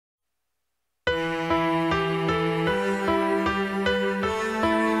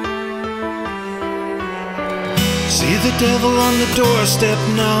See the devil on the doorstep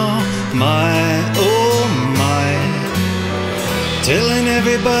now, my, oh my, telling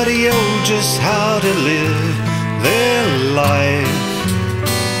everybody, oh, just how to live their life.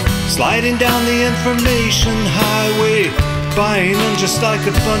 Sliding down the information highway, buying in just like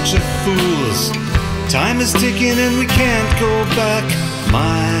a bunch of fools. Time is ticking and we can't go back,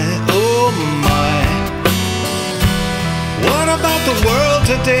 my, oh my. What about the world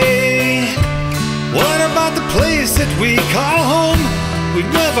today? What about the place that we call home?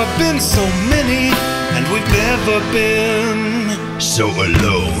 We've never been so many, and we've never been so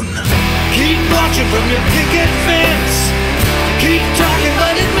alone. Keep watching from your picket fence. Keep talking,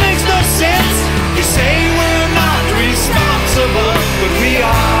 but it makes no sense. You say we're not responsible, but we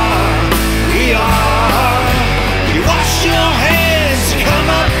are, we are. You wash your hands, you come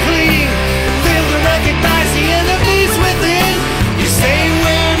up clean, fail to recognize the enemies within. You say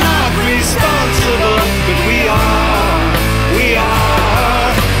we're not responsible, but we are, we are,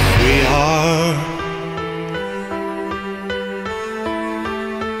 we are.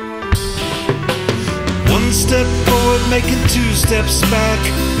 One step forward, making two steps back,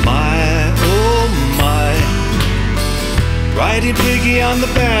 my, oh my. Riding piggy on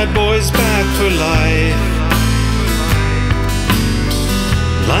the bad boy's back for life.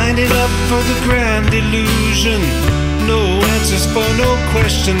 Lining up for the grand illusion, no answers for no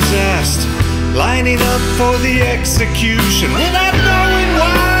questions asked. Lining up for the execution without knowing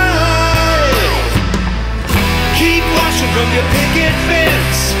why. Keep watching from your picket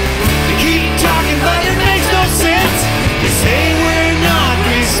fence. You keep talking, but it makes no sense. You say we're not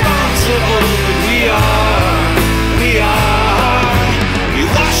responsible, but we are, we are. You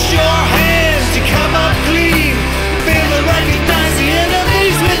wash your hands, you come up clean, fail to recognize the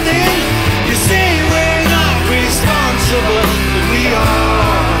enemies within. You say we're not responsible, but we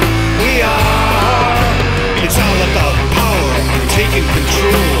are, we are. It's all about power, taking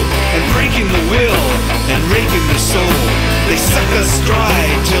control, and breaking the will, and raking the soul. They suck us dry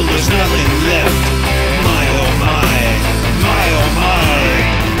till there's nothing left. My oh my, my oh my.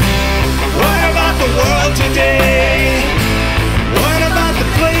 What about the world today? What about the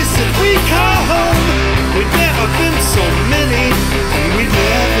place that we call home? We've never been so many,